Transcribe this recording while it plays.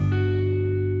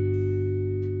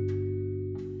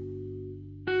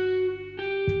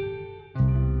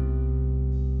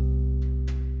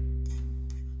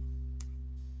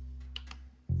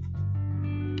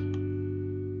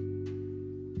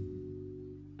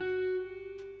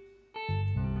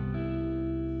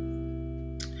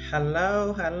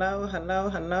Hello, hello, hello,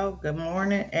 hello. Good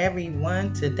morning,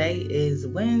 everyone. Today is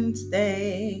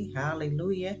Wednesday.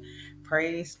 Hallelujah.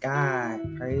 Praise God.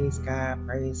 Praise God.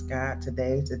 Praise God.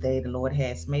 Today the Lord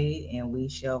has made, and we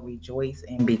shall rejoice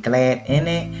and be glad in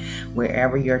it.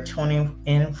 Wherever you're tuning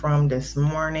in from this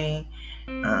morning,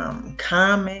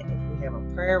 comment if you have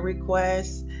a prayer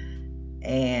request.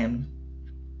 And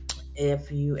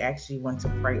if you actually want to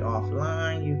pray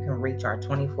offline, you can reach our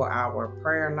 24-hour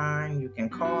prayer line. You can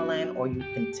call in or you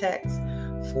can text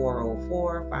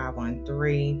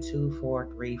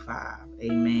 404-513-2435.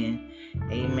 Amen.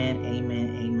 Amen.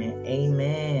 Amen. Amen.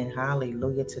 Amen.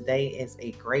 Hallelujah. Today is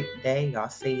a great day. Y'all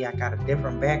see, I got a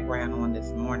different background on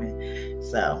this morning.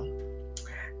 So,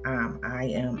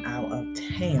 I am out of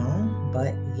town,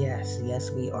 but yes,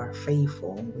 we are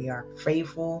faithful. We are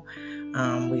faithful.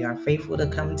 We are faithful to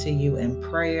come to you in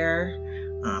prayer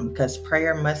because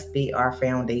prayer must be our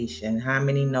foundation. How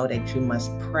many know that you must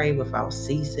pray without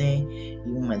ceasing?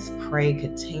 You must pray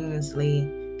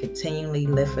continually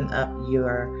lifting up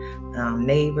your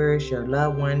neighbors, your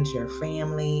loved ones, your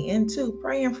family, and too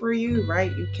praying for you,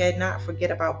 right? You cannot forget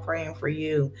about praying for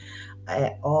you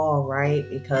at all, right?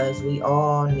 Because we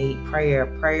all need prayer.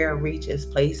 Prayer reaches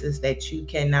places that you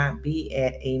cannot be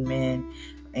at. Amen.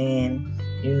 And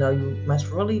you must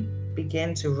really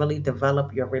begin to really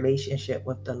develop your relationship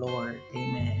with the Lord.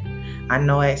 Amen. I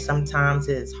know that sometimes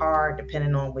it's hard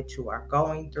depending on what you are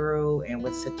going through and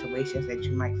what situations that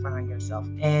you might find yourself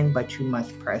in, but you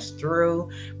must press through,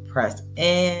 press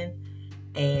in,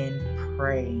 and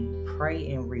pray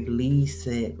and release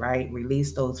it, right?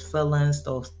 Release those feelings,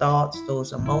 those thoughts,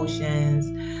 those emotions,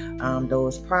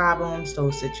 those problems,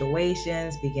 those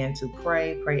situations. Begin to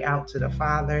pray out to the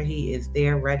Father. He is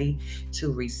there ready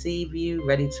to receive you,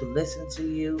 ready to listen to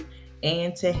you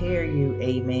and to hear you.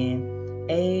 Amen.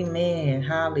 Amen.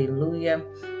 Hallelujah.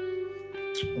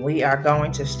 We are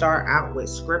going to start out with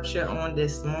scripture on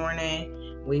this morning.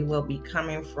 We will be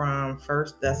coming from 1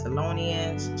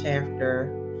 Thessalonians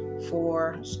chapter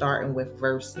 4, starting with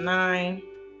verse 9.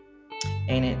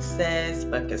 And it says,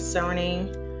 "But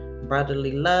concerning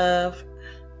brotherly love,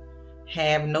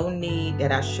 have no need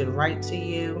that I should write to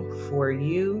you, for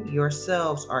you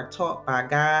yourselves are taught by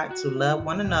God to love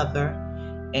one another,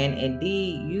 and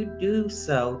indeed you do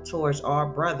so towards all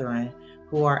brethren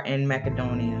who are in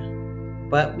Macedonia.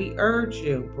 But we urge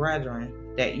you, brethren,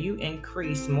 that you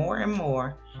increase more and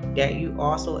more, that you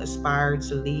also aspire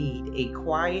to lead a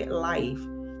quiet life,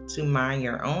 to mind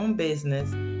your own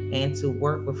business, and to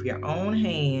work with your own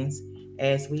hands,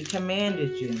 as we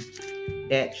commanded you,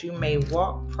 that you may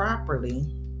walk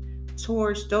properly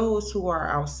towards those who are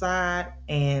outside,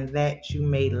 and that you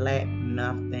may lack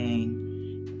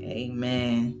nothing."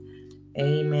 Amen.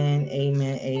 Amen,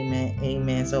 amen, amen,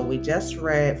 amen. So we just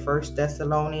read 1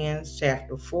 Thessalonians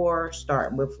chapter 4,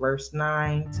 starting with verse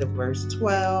 9 to verse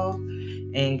 12.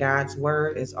 And God's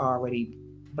word is already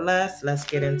blessed. Let's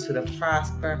get into the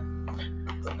prosper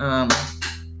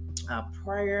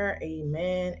prayer.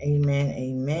 Amen, amen,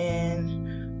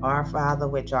 amen. Our Father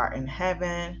which art in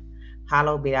heaven,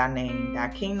 hallowed be thy name. Thy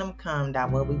kingdom come, thy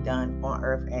will be done on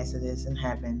earth as it is in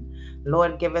heaven.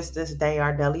 Lord, give us this day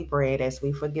our daily bread, as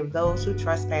we forgive those who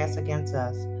trespass against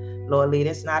us. Lord, lead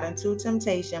us not into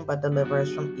temptation, but deliver us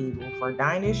from evil. For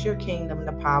thine is your kingdom,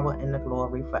 the power, and the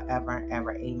glory forever and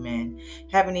ever. Amen.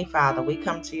 Heavenly Father, we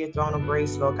come to your throne of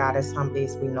grace, Lord God, as humbly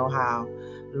as we know how.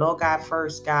 Lord God,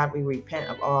 first, God, we repent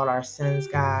of all our sins,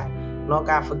 God. Lord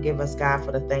God, forgive us, God,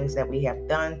 for the things that we have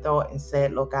done, thought, and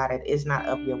said, Lord God, it is not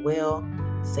of your will,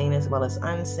 seen as well as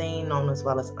unseen, known as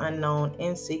well as unknown,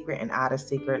 in secret and out of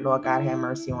secret. Lord God, have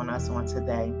mercy on us on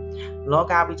today. Lord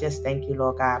God, we just thank you,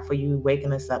 Lord God, for you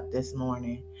waking us up this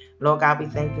morning. Lord God, we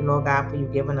thank you, Lord God, for you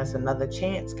giving us another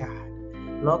chance, God.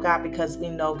 Lord God, because we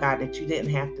know, God, that you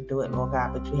didn't have to do it, Lord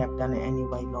God, but you have done it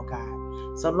anyway, Lord God.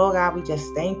 So, Lord God, we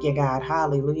just thank you, God.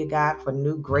 Hallelujah, God, for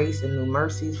new grace and new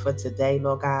mercies for today,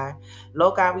 Lord God.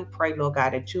 Lord God, we pray, Lord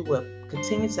God, that you will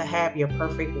continue to have your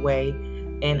perfect way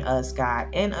in us,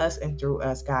 God, in us and through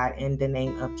us, God, in the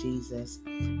name of Jesus.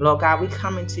 Lord God, we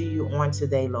coming to you on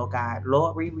today, Lord God.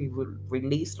 Lord, we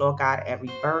release, Lord God,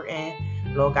 every burden.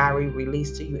 Lord God, we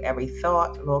release to you every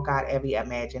thought, Lord God, every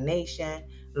imagination.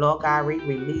 Lord God, we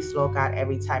release, Lord God,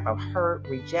 every type of hurt,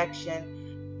 rejection,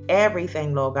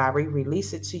 everything, Lord God. We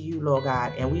release it to you, Lord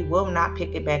God, and we will not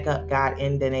pick it back up, God,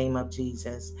 in the name of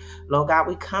Jesus. Lord God,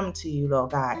 we come to you,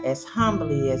 Lord God, as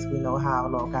humbly as we know how,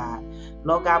 Lord God.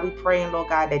 Lord God, we pray, Lord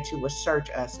God, that you will search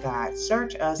us, God.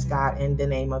 Search us, God, in the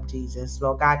name of Jesus.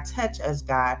 Lord God, touch us,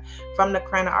 God, from the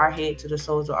crown of our head to the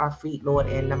soles of our feet, Lord,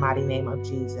 in the mighty name of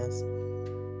Jesus.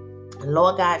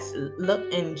 Lord God,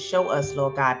 look and show us,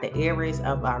 Lord God, the areas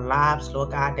of our lives,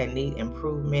 Lord God, that need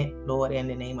improvement, Lord, in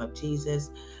the name of Jesus.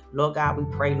 Lord God, we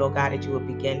pray, Lord God, that you will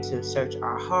begin to search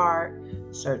our heart,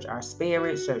 search our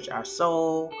spirit, search our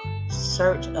soul,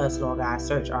 search us, Lord God,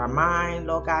 search our mind,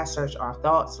 Lord God, search our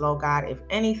thoughts, Lord God. If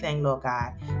anything, Lord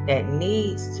God, that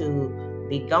needs to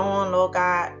be gone, Lord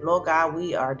God,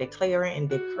 we are declaring and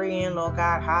decreeing, Lord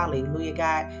God, hallelujah,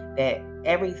 God, that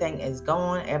everything is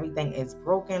gone, everything is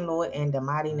broken, Lord, in the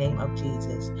mighty name of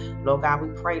Jesus. Lord God, we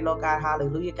pray, Lord God,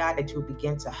 hallelujah, God, that you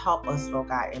begin to help us, Lord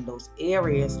God, in those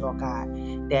areas, Lord God,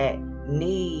 that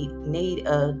need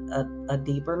a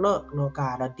deeper look, Lord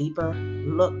God, a deeper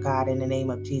look, God, in the name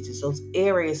of Jesus. Those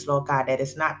areas, Lord God, that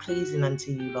is not pleasing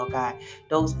unto you, Lord God.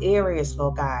 Those areas,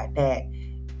 Lord God,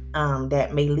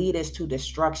 that may lead us to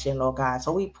destruction, Lord God.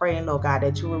 So we pray, Lord God,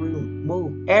 that you will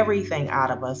remove everything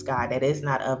out of us, God, that is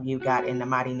not of you, God, in the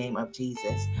mighty name of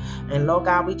Jesus. And Lord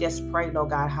God, we just pray,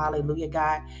 Lord God, hallelujah,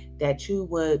 God, that you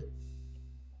would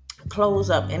close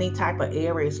up any type of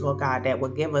areas, Lord God, that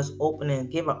would give an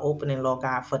opening, Lord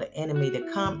God, for the enemy to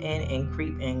come in and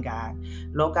creep in, God.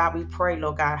 Lord God, we pray,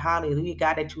 Lord God, hallelujah,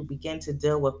 God, that you begin to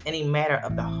deal with any matter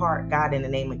of the heart, God, in the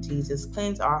name of Jesus.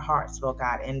 Cleanse our hearts, Lord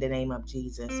God, in the name of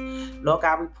Jesus. Lord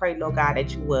God, we pray, Lord God,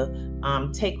 that you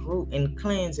will take root and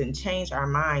cleanse and change our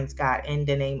minds, God, in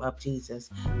the name of Jesus.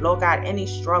 Lord God, any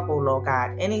struggle, Lord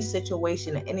God, any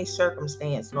situation, any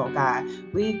circumstance, Lord God,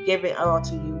 we give it all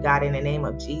to you, God, in the name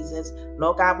of Jesus.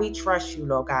 Lord God, we trust you,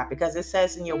 Lord God, because it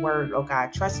says in your word, Lord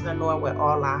God, trust in the Lord with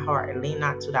all our heart and lean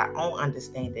not to thy own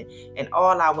understanding. In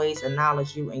all our ways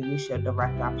acknowledge you, and you shall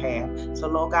direct our path. So,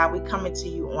 Lord God, we coming to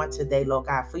you on today, Lord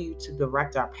God, for you to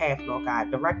direct our path, Lord God.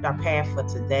 Direct our path for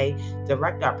today.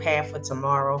 Direct our path for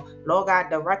tomorrow. Lord God,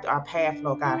 direct our path,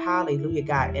 Lord God. Hallelujah,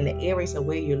 God, in the areas of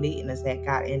where you're leading us at,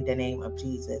 God, in the name of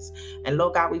Jesus. And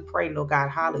Lord God, we pray, Lord God,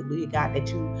 hallelujah, God, that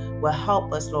you will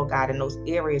help us, Lord God, in those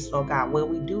areas, Lord God, where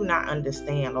we do not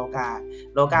understand, Lord God.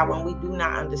 Lord God, when we do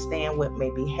not understand what may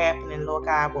be happening, Lord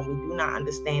God, when we do not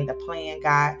understand the plan,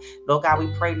 God, Lord God, we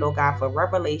pray, Lord God, for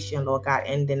revelation, Lord God,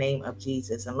 in the name of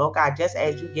Jesus. And Lord God, just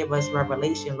as you give us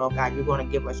revelation, Lord God, you're going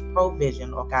to give us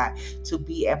provision, Lord God, to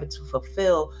be able to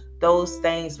fulfill those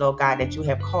things, Lord God, that you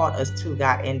have called us to,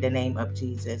 God, in the name of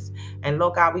Jesus. And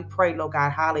Lord God, we pray, Lord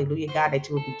God, hallelujah, God, that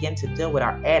you will begin to deal with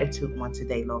our attitude on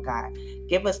today, Lord God.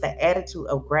 Give us the attitude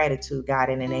of gratitude,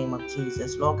 God, in the name of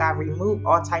Jesus. Lord God, remove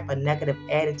all type of negative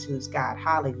attitudes, God,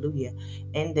 hallelujah,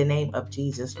 in the name of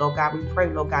Jesus. Lord God, we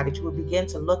pray, Lord God, that you will begin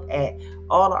to look at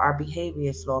all of our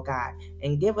behaviors, Lord God,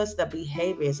 and give us the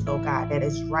behaviors, Lord God, that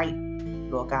is right,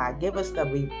 Lord God. Give us the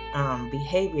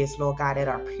behaviors, Lord God, that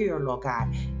are pure, Lord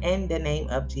God, in the name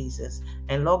of Jesus.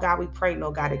 And Lord God, we pray,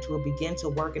 Lord God, that you will begin to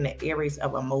work in the areas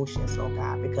of emotions, Lord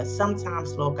God, because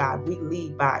sometimes, Lord God, we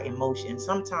lead by emotions.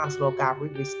 Sometimes, Lord God, we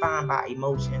respond by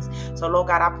emotions. So, Lord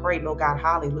God, I pray, Lord God,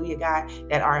 hallelujah, God,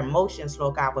 that our emotions,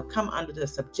 Lord God, would come under the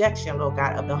subjection, Lord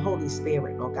God, of the Holy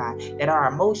Spirit, Lord God, that our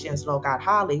emotions, Lord God,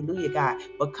 hallelujah, God,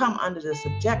 would come under the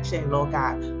subjection, Lord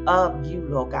God, of you,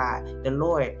 Lord God, the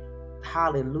Lord.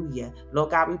 Hallelujah. Lord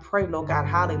God, we pray, Lord God,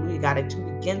 hallelujah, God, that you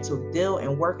begin to deal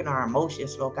and work in our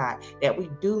emotions, Lord God, that we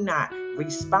do not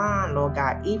respond, Lord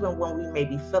God, even when we may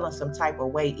be feeling some type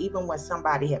of way, even when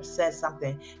somebody have said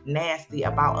something nasty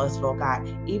about us, Lord God,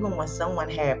 even when someone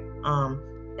have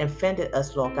offended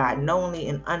us, Lord God, knowingly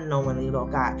and unknowingly,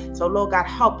 Lord God. So, Lord God,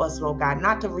 help us, Lord God,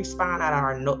 not to respond out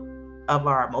of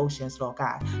our emotions, Lord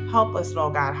God. Help us,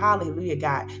 Lord God, hallelujah,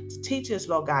 God, to teach us,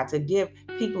 Lord God, to give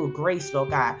people grace,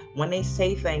 Lord God, when they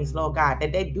say things, Lord God,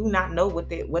 that they do not know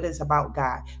what it's about,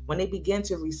 God. When they begin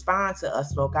to respond to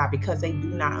us, Lord God, because they do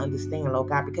not understand, Lord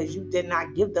God, because you did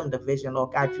not give them the vision,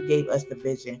 Lord God, you gave us the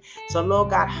vision. So,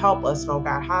 Lord God, help us, Lord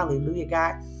God, hallelujah,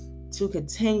 God, to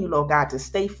continue, Lord God, to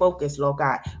stay focused, Lord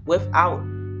God, without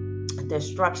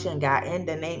destruction, God, in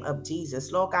the name of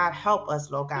Jesus. Lord God, help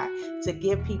us, Lord God, to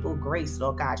give people grace,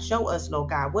 Lord God. Show us, Lord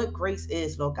God, what grace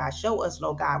is, Lord God. Show us,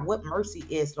 Lord God, what mercy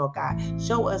is, Lord God.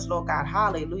 Show us, Lord God,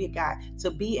 hallelujah, God, to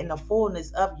be in the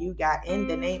fullness of you, God, in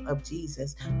the name of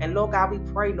Jesus. And Lord God, we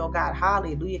pray, Lord God,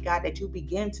 hallelujah, God, that you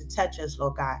begin to touch us,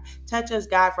 Lord God. Touch us,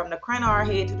 God, from the crown of our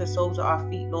head to the soles of our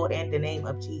feet, Lord, in the name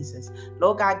of Jesus.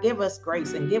 Lord God, give us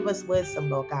grace and give us wisdom,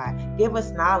 Lord God. Give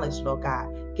us knowledge, Lord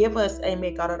God. Give us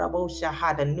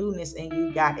the newness in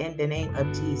you, God, in the name of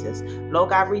Jesus. Lord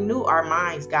God, renew our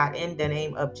minds, God, in the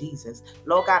name of Jesus.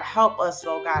 Lord God, help us,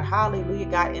 Lord God, hallelujah,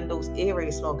 God, in those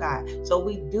areas, Lord God, so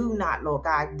we do not, Lord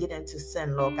God, get into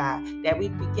sin, Lord God, that we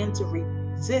begin to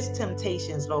resist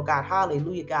temptations, Lord God,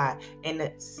 hallelujah, God, and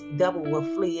the devil will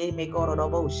flee.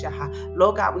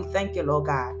 Lord God, we thank you, Lord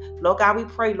God. Lord God, we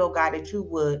pray, Lord God, that you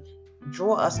would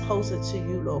Draw us closer to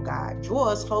you, Lord God. Draw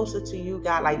us closer to you,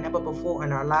 God, like never before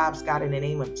in our lives, God, in the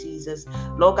name of Jesus.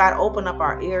 Lord God, open up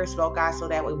our ears, Lord God, so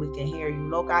that way we can hear you.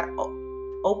 Lord God,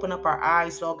 open up our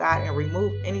eyes, Lord God, and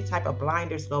remove any type of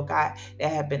blinders, Lord God, that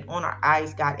have been on our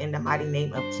eyes, God, in the mighty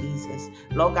name of Jesus.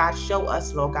 Lord God, show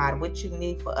us, Lord God, what you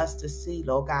need for us to see,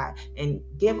 Lord God, and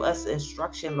give us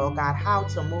instruction, Lord God, how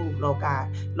to move, Lord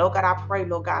God. Lord God, I pray,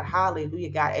 Lord God,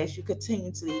 hallelujah, God, as you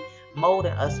continually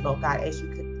molding us, Lord God, as you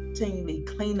continually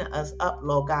cleaning us up,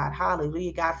 Lord God,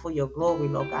 hallelujah, God, for your glory,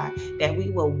 Lord God, that we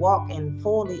will walk in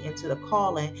fully into the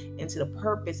calling, into the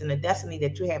purpose and the destiny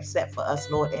that you have set for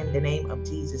us, Lord, in the name of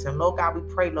Jesus. And Lord God, we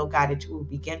pray, Lord God, that you will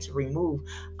begin to remove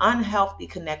unhealthy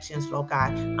connections, Lord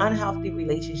God, unhealthy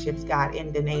relationships, God,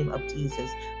 in the name of Jesus.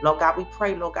 Lord God, we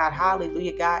pray, Lord God,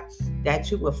 hallelujah, God,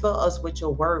 that you will fill us with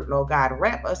your word, Lord God.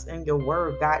 Wrap us in your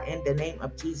word, God, in the name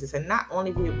of Jesus. And not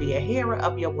only will we be a hearer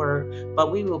of your word,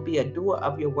 but we will be a doer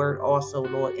of your word also,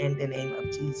 Lord, in the name of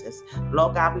Jesus.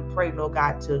 Lord God, we pray, Lord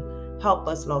God, to help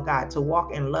us, Lord God, to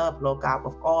walk in love, Lord God,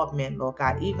 with all men, Lord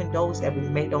God, even those that we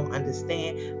may don't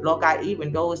understand, Lord God,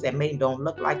 even those that may don't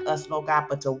look like us, Lord God,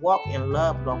 but to walk in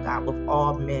love, Lord God, with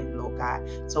all men, Lord God,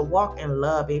 to walk in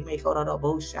love, in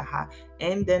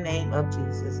the name of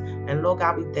Jesus. And Lord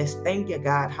God, we just thank you,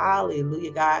 God,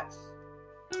 hallelujah, God,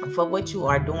 for what you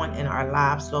are doing in our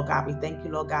lives, Lord God. We thank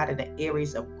you, Lord God, in the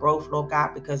areas of growth, Lord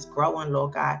God, because growing,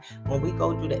 Lord God, when we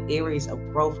go through the areas of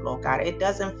growth, Lord God, it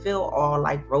doesn't feel all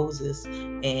like roses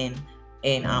and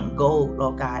gold,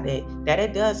 Lord God, that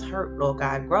it does hurt, Lord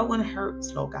God. Growing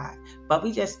hurts, Lord God. But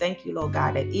we just thank you, Lord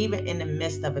God, that even in the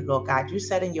midst of it, Lord God, you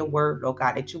said in your word, Lord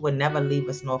God, that you would never leave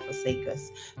us nor forsake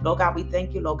us. Lord God, we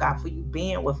thank you, Lord God, for you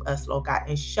being with us, Lord God,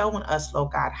 and showing us,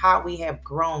 Lord God, how we have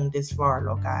grown this far,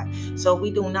 Lord God. So we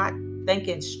do not think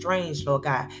it strange, Lord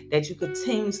God, that you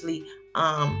continuously,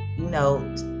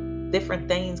 different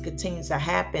things continue to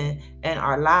happen in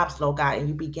our lives, Lord God, and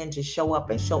you begin to show up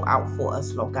and show out for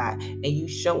us, Lord God, and you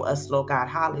show us, Lord God,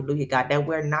 hallelujah, God, that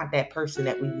we're not that person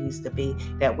that we used to be,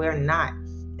 that we're not,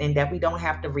 and that we don't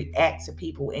have to react to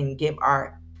people and give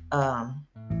our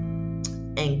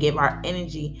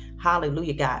energy,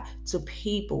 hallelujah, God, to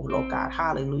people, Lord God,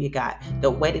 hallelujah, God,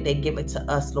 the way that they give it to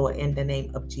us, Lord, in the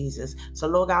name of Jesus. So,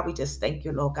 Lord God, we just thank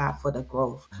you, Lord God, for the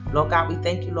growth. Lord God, we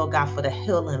thank you, Lord God, for the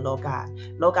healing, Lord God.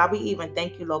 Lord God, we even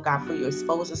thank you, Lord God, for you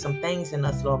exposing some things in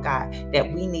us, Lord God,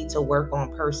 that we need to work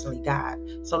on personally, God.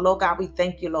 So, Lord God, we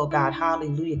thank you, Lord God,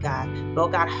 hallelujah, God.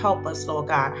 Lord God, help us, Lord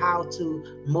God, how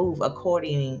to move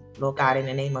accordingly, Lord God, in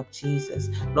the name of Jesus.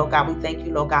 Lord God, we thank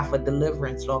you, Lord God, for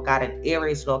deliverance, Lord God, in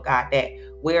areas, Lord God, that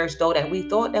whereas though that we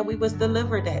thought that we was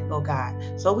delivered at, Lord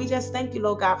God. So we just thank you,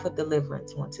 Lord God, for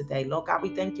deliverance on today. Lord God, we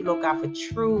thank you, Lord God, for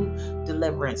true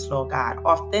deliverance, Lord God,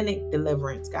 authentic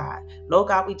deliverance, God. Lord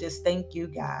God, we just thank you,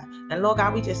 God. And Lord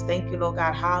God, we just thank you, Lord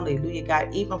God, hallelujah,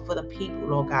 God, even for the people,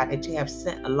 Lord God, that you have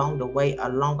sent along the way,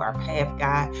 along our path,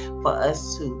 God, for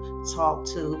us to talk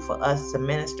to, for us to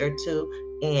minister to,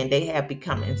 and they have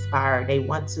become inspired. They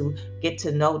want to get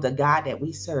to know the God that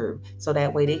we serve, so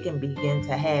that way they can begin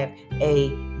to have a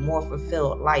more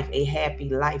fulfilled life, a happy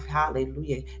life,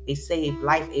 hallelujah, a saved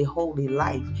life, a holy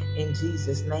life, in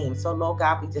Jesus' name. So, Lord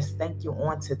God, we just thank you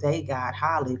on today, God,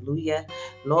 hallelujah.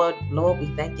 Lord, we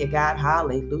thank you, God,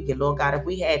 hallelujah. Lord God, if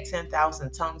we had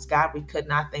 10,000 tongues, God, we could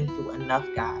not thank you enough,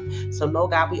 God. So,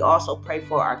 Lord God, we also pray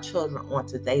for our children on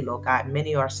today, Lord God.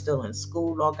 Many are still in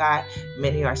school, Lord God.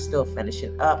 Many are still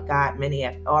finishing up, God. Many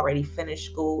have already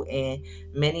finished school, and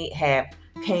many have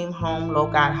came home,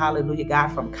 Lord God, hallelujah, God,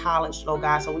 from college, Lord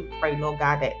God. So we pray, Lord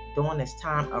God, that during this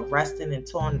time of resting and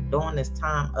during this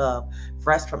time of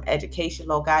rest from education,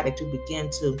 Lord God, that you begin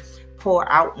to pour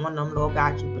out on them, Lord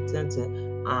God. You begin to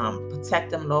protect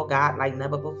them, Lord God, like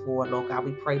never before, Lord God.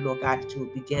 We pray, Lord God, that you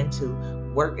would begin to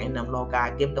work in them, Lord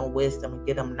God. Give them wisdom and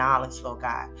give them knowledge, Lord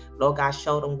God. Lord God,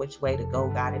 show them which way to go,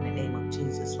 God, in the name of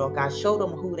Jesus. Lord God, show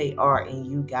them who they are in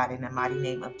you, God, in the mighty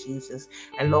name of Jesus.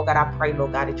 And Lord God, I pray,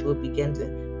 Lord God, that you would begin to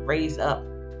raise up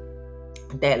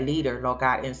that leader, Lord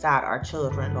God, inside our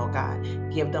children, Lord God.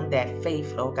 Give them that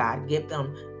faith, Lord God. Give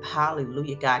them,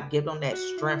 hallelujah, God. Give them that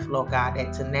strength, Lord God,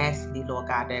 that tenacity, Lord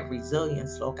God, that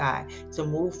resilience, Lord God, to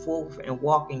move forward and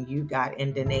walk in you, God,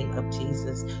 in the name of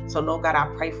Jesus. So, Lord God, I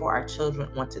pray for our children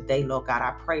on today, Lord God.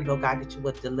 I pray, Lord God, that you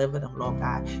would deliver them, Lord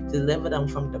God. Deliver them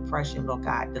from depression, Lord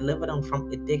God. Deliver them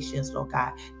from addictions, Lord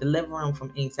God. Deliver them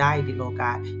from anxiety, Lord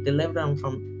God. Deliver them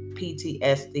from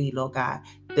PTSD, Lord God.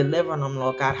 Deliver them,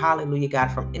 Lord God. Hallelujah, God,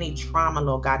 from any trauma,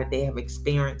 Lord God, that they have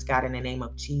experienced, God, in the name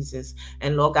of Jesus.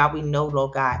 And Lord God, we know,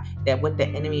 Lord God, that what the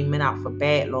enemy meant out for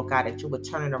bad, Lord God, that you would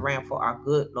turn it around for our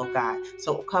good, Lord God.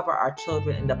 So cover our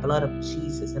children in the blood of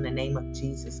Jesus, in the name of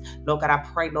Jesus. Lord God, I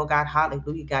pray, Lord God,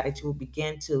 hallelujah, God, that you will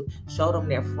begin to show them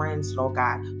their friends, Lord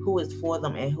God, who is for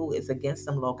them and who is against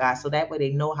them, Lord God, so that way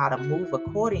they know how to move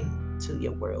according to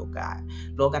your will, God.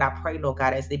 Lord God, I pray, Lord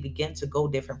God, as they begin to go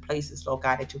different places, Lord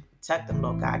God, that you protect them,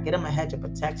 Lord God. Get them a hedge of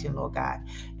protection, Lord God,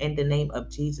 in the name of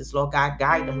Jesus. Lord God,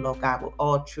 guide them, Lord God, with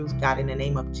all truth, God, in the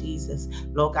name of Jesus.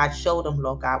 Lord God, show them,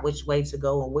 Lord God, which way to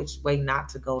go and which way not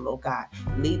to go, Lord God.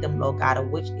 Lead them, Lord God, of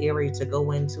which area to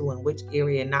go into and which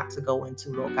area not to go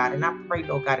into, Lord God. And I pray,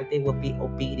 Lord God, that they will be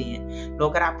obedient.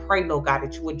 Lord God, I pray, Lord God,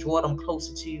 that you would draw them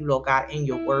closer to you, Lord God, in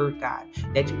your word, God.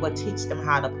 That you would teach them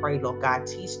how to pray, Lord God.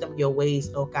 Teach them your ways,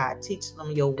 Lord God. Teach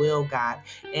them your will, God,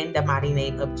 in the mighty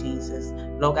name of Jesus.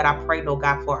 Lord God, I pray, Lord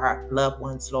God, for our loved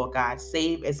ones, Lord God,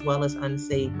 saved as well as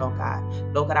unsaved, Lord God.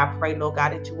 Lord God, I pray, Lord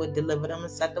God, that you would deliver them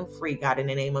and set them free, God, in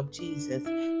the name of Jesus.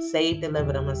 Save,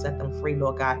 deliver them, and set them free,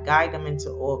 Lord God. Guide them into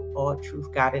all truth,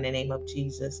 God, in the name of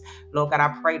Jesus. Lord God,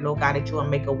 I pray, Lord God, that you will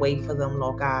make a way for them,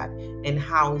 Lord God, in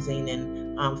housing and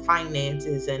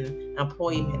finances and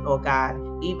employment, Lord God,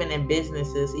 even in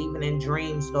businesses, even in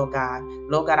dreams, Lord God.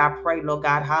 Lord God, I pray, Lord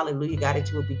God, hallelujah, God,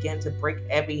 that you will begin to break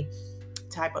every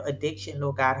type of addiction,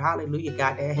 Lord God, hallelujah,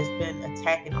 God, that has been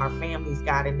attacking our families,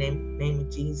 God, in the name of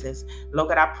Jesus. Lord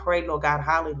God, I pray, Lord God,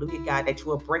 hallelujah, God, that you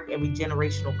will break every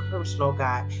generational curse, Lord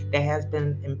God, that has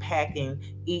been impacting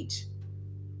each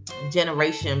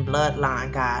generation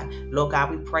bloodline, God. Lord God,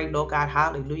 we pray, Lord God,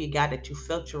 hallelujah, God, that you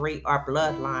filtrate our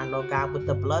bloodline, Lord God, with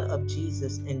the blood of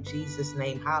Jesus, in Jesus'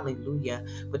 name, hallelujah.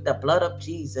 With the blood of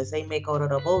Jesus, amen. Lord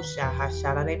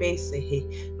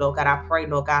God, I pray,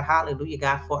 Lord God, hallelujah,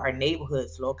 God, for our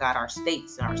neighborhoods, Lord God, our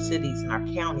states and our cities and our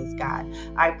counties, God.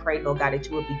 I pray, Lord God, that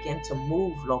you will begin to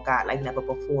move, Lord God, like never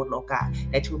before, Lord God.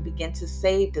 That you will begin to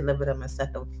save, deliver them, and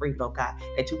set them free, Lord God.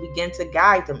 That you begin to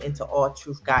guide them into all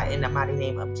truth, God, in the mighty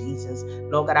name of Jesus.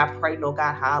 Lord God, I pray, Lord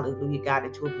God, hallelujah, God,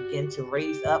 that you will begin to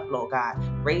raise up, Lord God.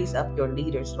 Raise up your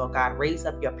leaders, Lord God. Raise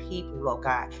up your people, Lord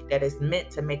God, that is meant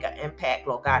to make an impact,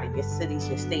 Lord God, in your cities,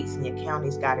 your states, and your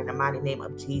counties, God, in the mighty name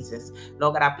of Jesus.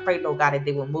 Lord God, I pray, Lord God, that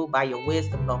they will move by your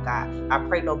wisdom, Lord God. I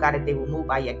pray, Lord God, that they will move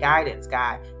by your guidance,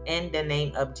 God, in the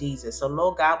name of Jesus. So,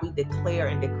 Lord God, we declare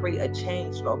and decree a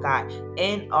change, Lord God,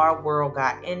 in our world,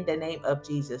 God, in the name of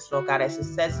Jesus. Lord God, as it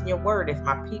says in your word, if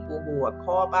my people who are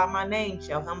called by my name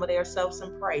shall humble themselves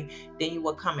and pray, then you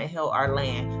will come and heal our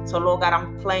land. So, Lord God,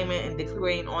 I'm claiming and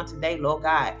declaring on today, Lord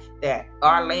God, that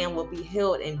our land will be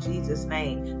healed in Jesus'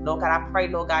 name. Lord God, I pray,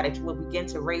 Lord God, that you will begin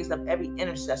to raise up every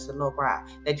intercessor, Lord God,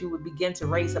 that you would begin to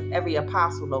raise up every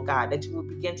apostle, Lord God, that you would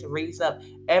begin to raise up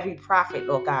every prophet,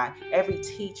 Lord God, every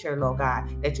teacher, Lord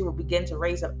God, that you would begin to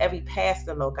raise up every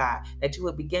pastor, Lord God, that you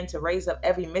would begin to raise up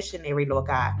every missionary, Lord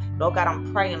God. Lord God,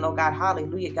 I'm praying, Lord God,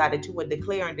 hallelujah, God, that you would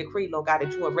declare and decree, Lord God,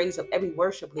 that you would raise up every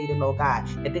worship leader, Lord God,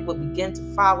 that they would begin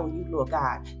to follow you, Lord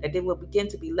God, that they will begin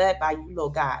to be led by you,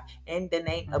 Lord God, in the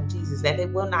name of Jesus, that they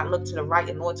will not look to the right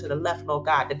and nor to the left, Lord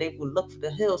God, that they will look for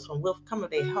the hills from whence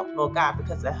cometh their help, Lord God,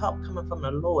 because the help coming from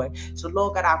the Lord. So,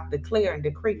 Lord God, I declare and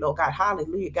decree, Lord God,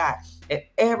 hallelujah, God, that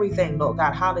everything, Lord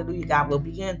God, hallelujah, God, will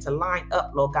begin to line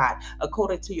up, Lord God,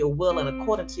 according to your will and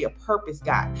according to your purpose,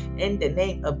 God, in the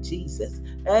name of Jesus.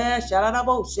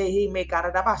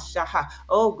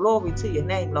 Oh, glory to your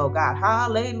name, Lord God.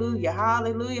 Hallelujah,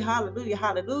 hallelujah, hallelujah,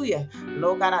 hallelujah.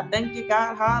 Lord God, I thank you,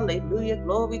 God. Hallelujah.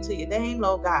 Glory to your name,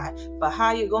 Lord God, for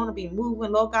how you're going to be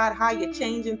moving, Lord God, how you're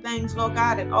changing things, Lord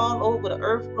God, and all over the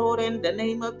earth, Lord, in the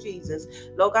name of Jesus.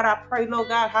 Lord God, I pray, Lord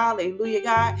God, hallelujah,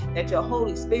 God, that your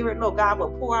Holy Spirit, Lord God,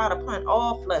 will pour out upon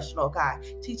all flesh, Lord God,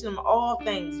 teaching them all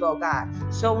things, Lord God,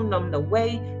 showing them the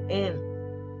way and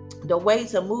the way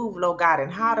to move, Lord God,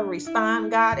 and how to respond,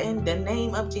 God, in the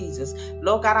name of Jesus.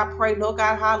 Lord God, I pray, Lord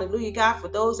God, hallelujah, God, for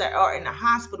those that are in the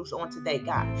hospitals on today,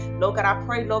 God. Lord God, I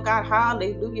pray, Lord God,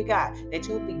 hallelujah, God, that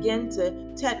you begin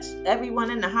to touch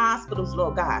everyone in the hospitals,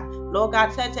 Lord God. Lord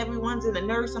God, touch everyone's in the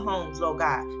nursing homes, Lord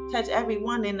God. Touch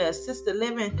everyone in the assisted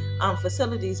living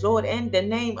facilities, Lord, in the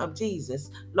name of Jesus.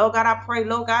 Lord God, I pray,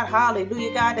 Lord God,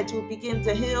 hallelujah, God, that you begin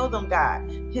to heal them, God.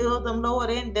 Heal them,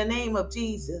 Lord, in the name of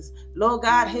Jesus. Lord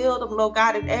God, heal heal them, Lord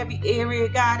God, in every area,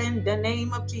 God, in the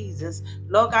name of Jesus.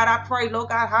 Lord God, I pray, Lord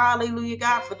God, hallelujah,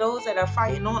 God, for those that are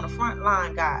fighting on the front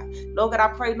line, God. Lord God, I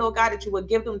pray, Lord God, that you would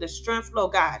give them the strength,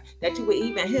 Lord God, that you would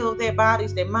even heal their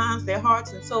bodies, their minds, their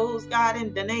hearts and souls, God,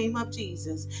 in the name of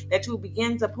Jesus. That you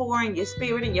begin to pour in your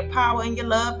spirit and your power and your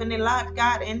love in their life,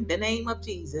 God, in the name of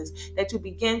Jesus. That you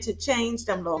begin to change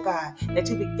them, Lord God. That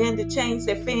you begin to change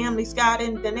their families, God,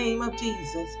 in the name of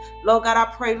Jesus. Lord God, I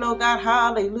pray, Lord God,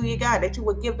 hallelujah, God, that you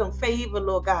would give them favor,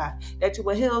 Lord God. That you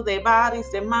would heal their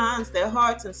bodies, their minds, their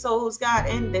hearts and souls, God,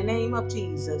 in the name of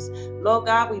Jesus. Lord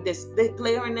God, we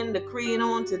declaring and decreeing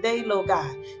on today, Lord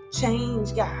God.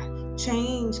 Change, God.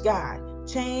 Change, God.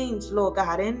 Change, Lord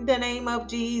God, in the name of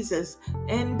Jesus.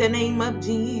 In the name of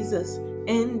Jesus.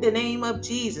 In the name of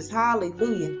Jesus.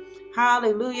 Hallelujah.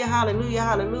 Hallelujah. Hallelujah.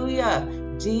 Hallelujah.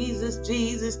 Jesus,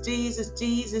 Jesus, Jesus,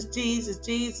 Jesus, Jesus,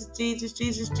 Jesus, Jesus,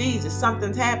 Jesus, Jesus.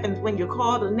 Something happens when you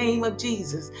call the name of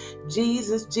Jesus.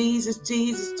 Jesus, Jesus,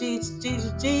 Jesus, Jesus,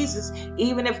 Jesus, Jesus.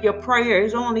 Even if your prayer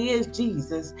is only is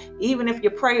Jesus. Even if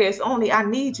your prayer is only, I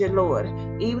need you, Lord.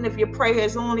 Even if your prayer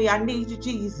is only, I need you,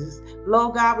 Jesus.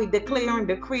 Lord God, we declare and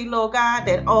decree, Lord God,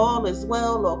 that all is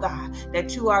well, Lord God.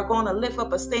 That you are going to lift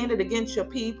up a standard against your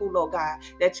people, Lord God.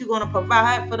 That you're going to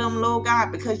provide for them, Lord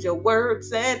God, because your word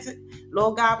says it.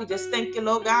 Lord God, we just thank you,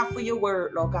 Lord God, for your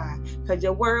word, Lord God, because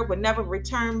your word would never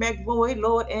return back void,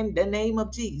 Lord, in the name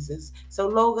of Jesus. So,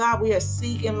 Lord God, we are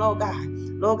seeking, Lord God.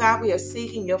 Lord God, we are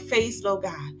seeking your face, Lord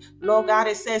God. Lord God,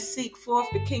 it says, seek forth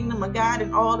the kingdom of God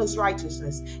and all its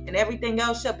righteousness, and everything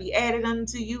else shall be added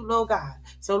unto you, Lord God.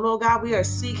 So, Lord God, we are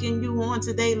seeking you on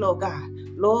today, Lord God.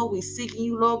 Lord, we're seeking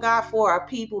you, Lord God, for our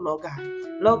people, Lord God.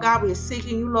 Lord God, we're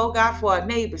seeking you, Lord God, for our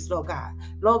neighbors, Lord God.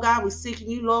 Lord God, we're seeking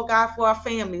you, Lord God, for our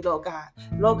family, Lord God.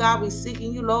 Lord God, we're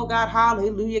seeking you, Lord God,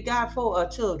 hallelujah, God, for our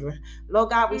children. Lord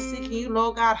God, we're seeking you,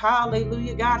 Lord God,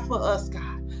 hallelujah, God, for us,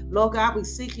 God. Lord God, we're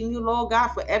seeking you, Lord God,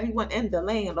 for everyone in the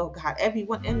land, Lord God,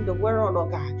 everyone in the world,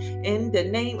 Lord God, in the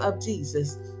name of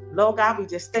Jesus. Lord God, we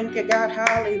just thank you, God,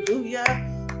 hallelujah.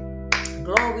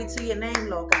 Glory to your name,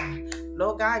 Lord God.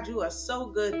 Lord God, you are so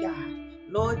good, God.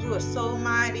 Lord, you are so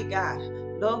mighty, God.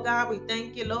 Lord God, we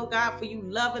thank you, Lord God, for you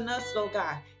loving us, Lord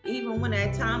God. Even when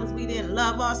at times we didn't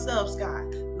love ourselves,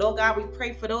 God. Lord God, we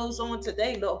pray for those on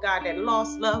today, Lord God, that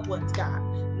lost loved ones, God.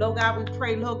 Lord God, we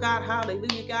pray, Lord God,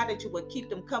 hallelujah, God, that you would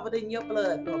keep them covered in your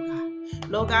blood, Lord God.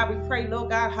 Lord God, we pray, Lord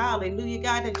God, hallelujah,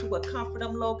 God, that you would comfort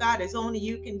them, Lord God, as only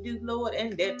you can do, Lord,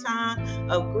 in their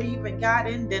time of grieving, God,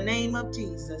 in the name of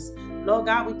Jesus. Lord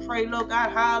God, we pray, Lord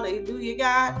God, hallelujah,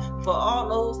 God, for all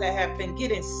those that have been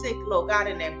getting sick, Lord God,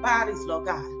 in their bodies, Lord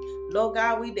God. Lord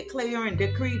God, we declare and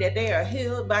decree that they are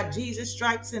healed by Jesus'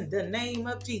 stripes in the name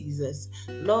of Jesus.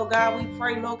 Lord God, we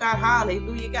pray, Lord God,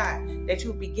 hallelujah, God, that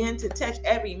you begin to touch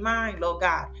every mind, Lord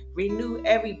God. Renew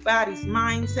everybody's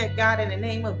mindset, God, in the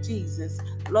name of Jesus.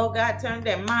 Lord God, turn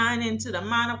their mind into the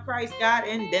mind of Christ, God,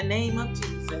 in the name of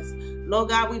Jesus. Lord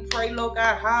God, we pray, Lord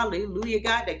God, hallelujah,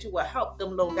 God, that you will help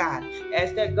them, Lord God,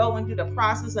 as they're going through the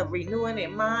process of renewing their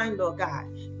mind, Lord God.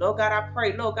 Lord God, I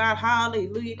pray, Lord God,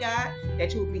 hallelujah, God,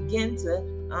 that you will begin to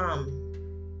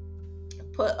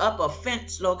put up a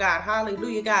fence, Lord God,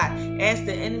 hallelujah, God, as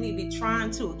the enemy be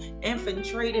trying to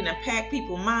infiltrate and attack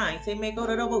people's minds. They may go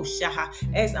to the bush,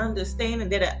 as understanding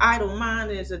that an idle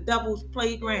mind is a devil's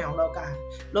playground, Lord God.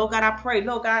 Lord God, I pray,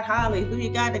 Lord God, hallelujah,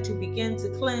 God, that you begin to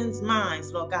cleanse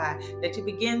minds, Lord God, that you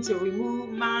begin to remove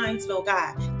minds, Lord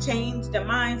God, change the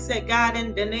mindset, God,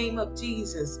 in the name of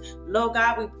Jesus. Lord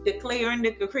God, we declare and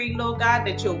decree, Lord God,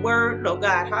 that your word, Lord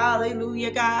God,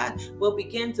 hallelujah, God, will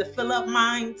begin to fill up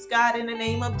minds, God, in the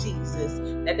name of Jesus,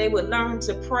 that they would learn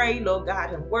to pray, Lord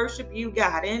God, and worship you,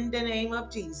 God, in the name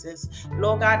of Jesus.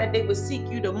 Lord God, that they would seek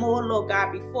you the more, Lord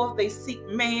God, before they seek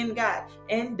man, God,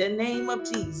 in the name of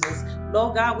Jesus.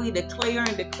 Lord God, we declare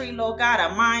and decree, Lord God,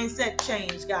 a mindset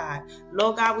change, God.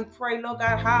 Lord God, we pray, Lord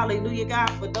God, hallelujah, God,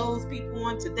 for those people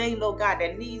on today, Lord God,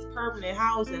 that needs permanent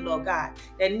housing, Lord God,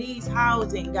 that needs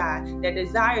housing, God, that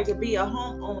desire to be a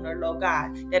homeowner, Lord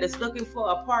God, that is looking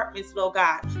for apartments, Lord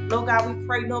God. Lord God, we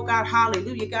pray, Lord God,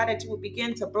 hallelujah, God, that you will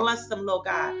begin to bless them, Lord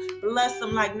God. Bless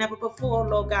them like never before,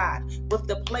 Lord God, with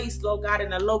the place, Lord God,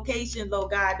 and the location,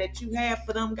 Lord God, that you have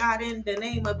for them, God, in the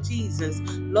name of Jesus.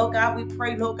 Lord God, we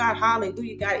pray, Lord God,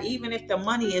 hallelujah, God, even if the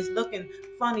money is looking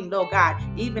funny, Lord God.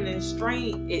 Even in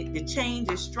the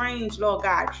change is strange, Lord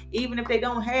God. Even if they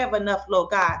don't have enough,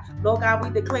 Lord God. Lord God, we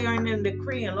declaring and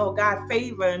decreeing, Lord God,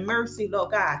 favor and mercy,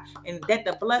 Lord God, and that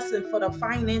the blessing for the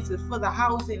finances, for the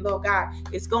housing, Lord God,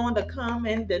 is going to come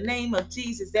in the name of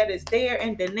Jesus. That is there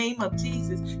in the name of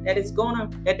Jesus. That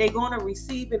they're gonna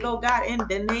receive it, Lord God, in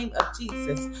the name of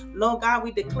Jesus. Lord God,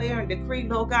 we declare and decree,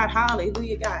 Lord God,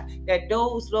 hallelujah, God, that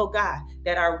those, Lord God,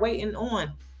 that are waiting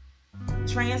on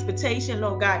transportation,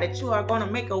 Lord God, that you are going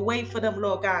to make a way for them,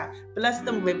 Lord God. Bless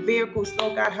them with vehicles,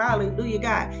 Lord God, hallelujah,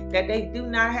 God, that they do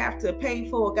not have to pay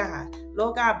for, God.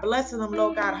 Lord God, blessing them,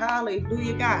 Lord God,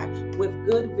 hallelujah, God, with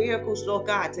good vehicles, Lord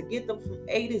God, to get them from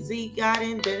A to Z, God,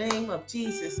 in the name of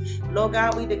Jesus. Lord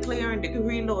God, we declare and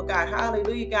decree, Lord God,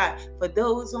 hallelujah, God, for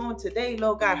those on today,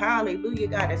 Lord God, hallelujah,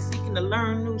 God, that's seeking to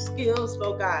learn new skills,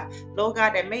 Lord God,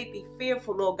 that may be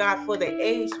fearful, Lord God, for their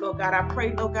age, Lord God. I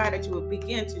pray, Lord God, that you will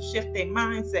begin to shift their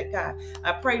mindset, God.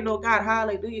 I pray, Lord God,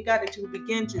 hallelujah, God, that you will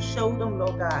begin to show them,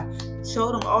 Lord God.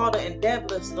 Show them all the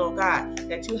endeavors, Lord God,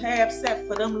 that you have set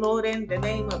for them, Lord, in the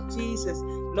name of Jesus.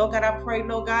 Lord God, I pray,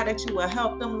 Lord God, that you will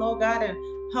help them, Lord God, and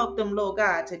help them, Lord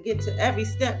God, to get to every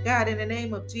step, God, in the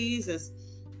name of Jesus.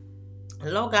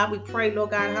 Lord God, we pray,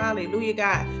 Lord God, hallelujah,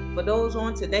 God, for those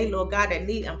on today, Lord God, that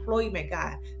need employment,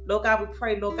 God. Lord God, we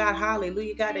pray, Lord God,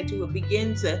 hallelujah, God, that you will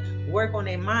begin to work on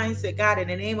their mindset, God, in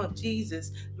the name of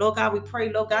Jesus. Lord God, we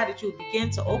pray, Lord God, that you will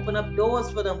begin to open up doors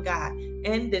for them, God,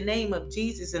 in the name of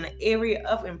Jesus, in the area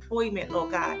of employment,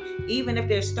 Lord God. Even if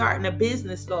they're starting a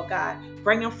business, Lord God,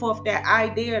 bringing forth that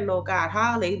idea, Lord God,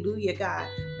 hallelujah, God.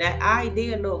 That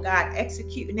idea, Lord God,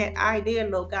 executing that idea,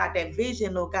 Lord God, that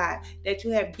vision, Lord God, that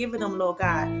you have given them, Lord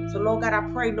God. So, Lord God,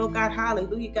 I pray, Lord God,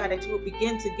 hallelujah, God, that you will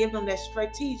begin to give them that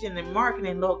strategy and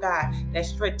marketing, Lord God, that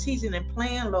strategy and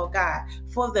plan, Lord God,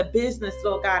 for the business,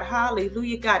 Lord God,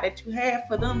 hallelujah, God, that you have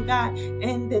for them, God,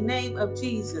 in the name of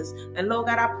Jesus. And, Lord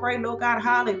God, I pray, Lord God,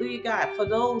 hallelujah, God, for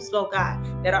those, Lord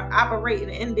God, that are operating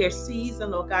in their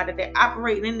season, Lord God, that they're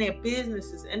operating in their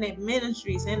businesses, in their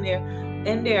ministries, in their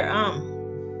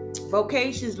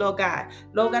vocations, Lord God.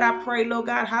 Lord God, I pray, Lord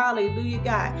God, hallelujah,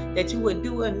 God, that you would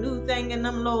do a new thing in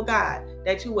them, Lord God,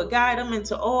 that you would guide them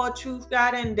into all truth,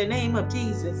 God, in the name of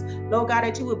Jesus. Lord God,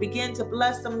 that you would begin to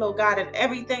bless them, Lord God, in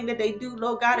everything that they do,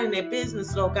 Lord God, in their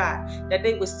business, Lord God, that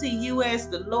they would see you as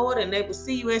the Lord and they would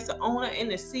see you as the owner and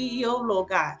the CEO, Lord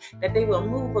God, that they will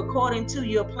move according to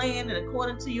your plan and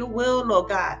according to your will, Lord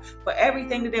God, for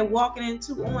everything that they're walking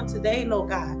into on today, Lord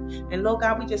God. And Lord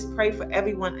God, we just pray for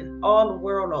everyone in all the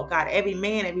world, Lord God, every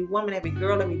man, every woman, every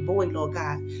girl, every boy, Lord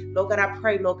God. Lord God, I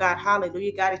pray, Lord God,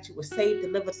 hallelujah, God, that you will save,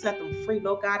 deliver, set them free,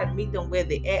 Lord God, and meet them where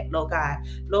they at, Lord God.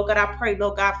 Lord God, I pray,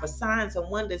 Lord God, for signs and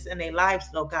wonders in their lives,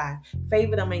 Lord God.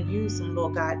 Favor them and use them,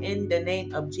 Lord God, in the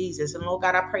name of Jesus. And Lord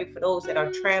God, I pray for those that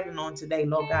are traveling on today,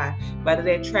 Lord God, whether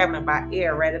they're traveling by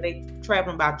air, whether they're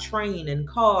traveling by train and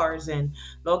cars. And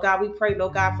Lord God, we pray,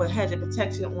 Lord God, for a hedge of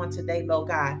protection on today, Lord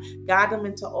God. Guide them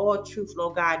into all truth,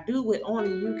 Lord God. Do what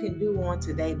only you can do on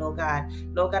today, Lord God.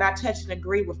 Lord God, I touch and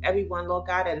agree with everyone, Lord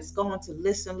God, that is going to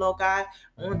listen, Lord God,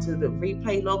 onto the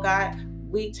replay, Lord God.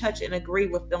 We touch and agree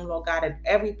with them, Lord God, at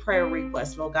every prayer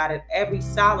request, Lord God, at every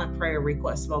silent prayer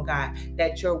request, Lord God,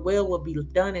 that your will be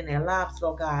done in their lives,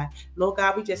 Lord God. Lord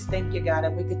God, we just thank you, God,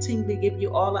 and we continue to give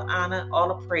you all the honor, all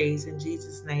the praise. In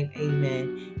Jesus' name,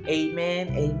 amen. Amen,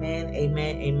 amen,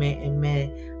 amen, amen,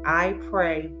 amen. I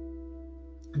pray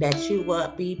that you will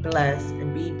be blessed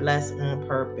and be blessed on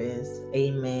purpose.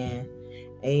 Amen.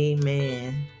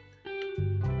 Amen.